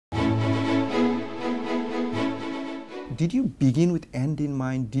did you begin with end in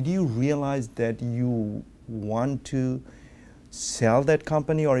mind? Did you realize that you want to sell that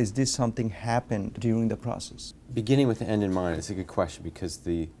company, or is this something happened during the process? Beginning with the end in mind is a good question, because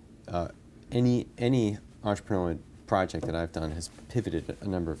the any entrepreneurial project that I've done has pivoted a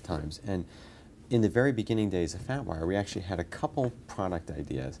number of times. And in the very beginning days of FatWire, we actually had a couple product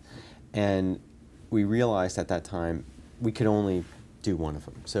ideas, and we realized at that time we could only do one of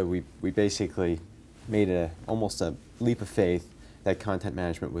them. So we basically made almost a leap of faith that content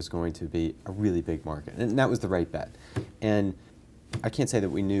management was going to be a really big market, and that was the right bet. And I can't say that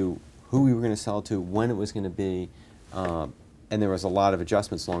we knew who we were going to sell to, when it was going to be, and there was a lot of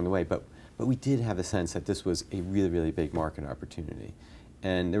adjustments along the way, but we did have a sense that this was a really, really big market opportunity.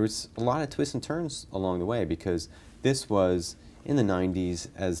 And there was a lot of twists and turns along the way, because this was in the 90s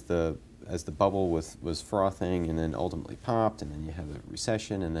as the bubble was frothing and then ultimately popped, and then you had a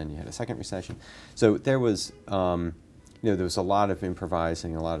recession, and then you had a second recession. So there was, there was a lot of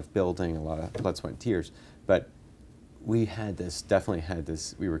improvising, a lot of building, a lot of blood, sweat, and tears. But we had this, definitely had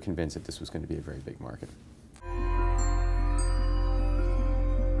this, we were convinced that this was going to be a very big market.